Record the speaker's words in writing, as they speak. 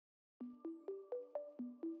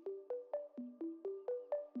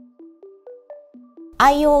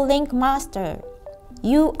I/O Link Master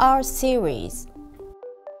UR series.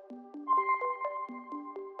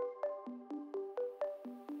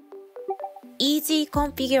 Easy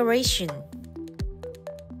configuration.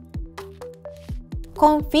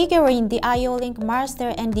 Configuring the I/O Link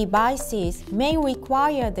Master and devices may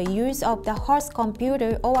require the use of the host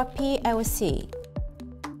computer or PLC.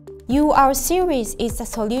 UR series is a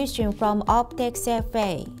solution from Optex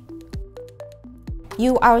FA.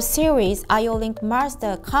 UR series I/O Link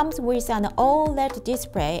Master comes with an OLED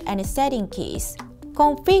display and setting keys.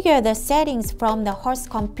 Configure the settings from the host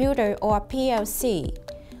computer or PLC,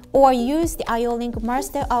 or use the I/O Link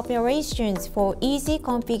Master operations for easy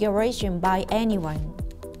configuration by anyone.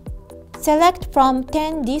 Select from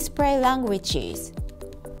 10 display languages.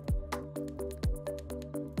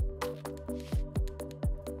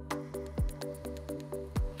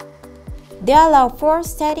 There are 4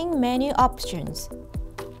 setting menu options: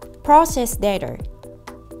 Process data,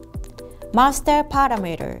 Master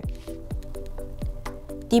parameter,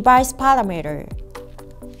 Device parameter,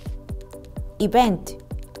 Event,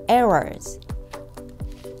 Errors.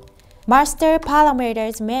 Master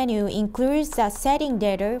parameters menu includes the setting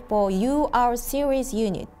data for UR series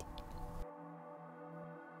unit.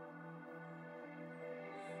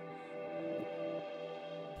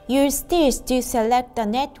 Use this to select the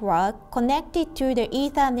network connected to the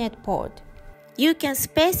Ethernet port. You can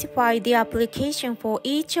specify the application for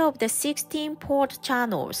each of the 16 port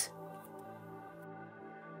channels.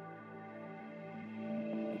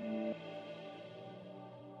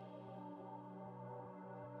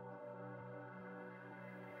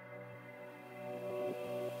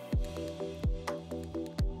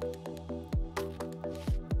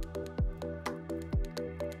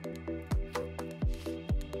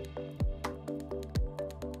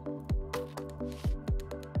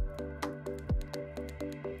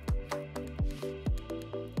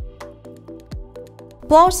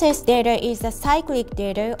 Process data is the cyclic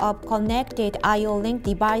data of connected I/O Link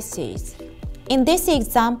devices. In this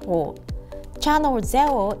example, channel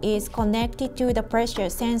 0 is connected to the pressure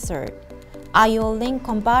sensor, I/O Link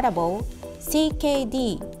compatible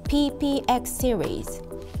CKD PPX series.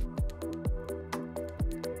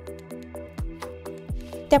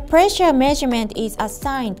 The pressure measurement is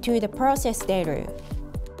assigned to the process data.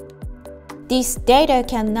 This data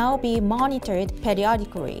can now be monitored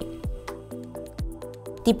periodically.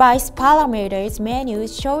 Device parameters menu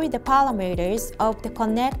shows the parameters of the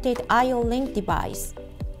connected I/O Link device.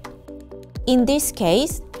 In this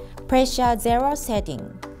case, pressure 0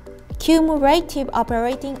 setting, cumulative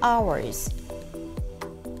operating hours.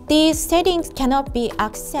 These settings cannot be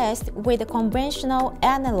accessed with a conventional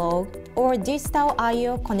analog or digital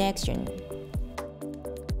I/O connection.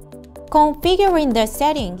 Configuring the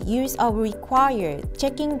setting use of require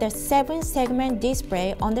checking the 7-segment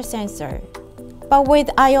display on the sensor. But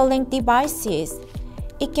with I/O Link devices,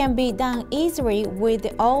 it can be done easily with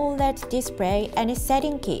the OLED display and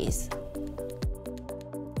setting keys.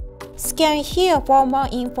 Scan here for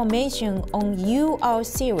more information on UR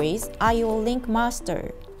series I/O Link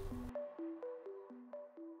Master.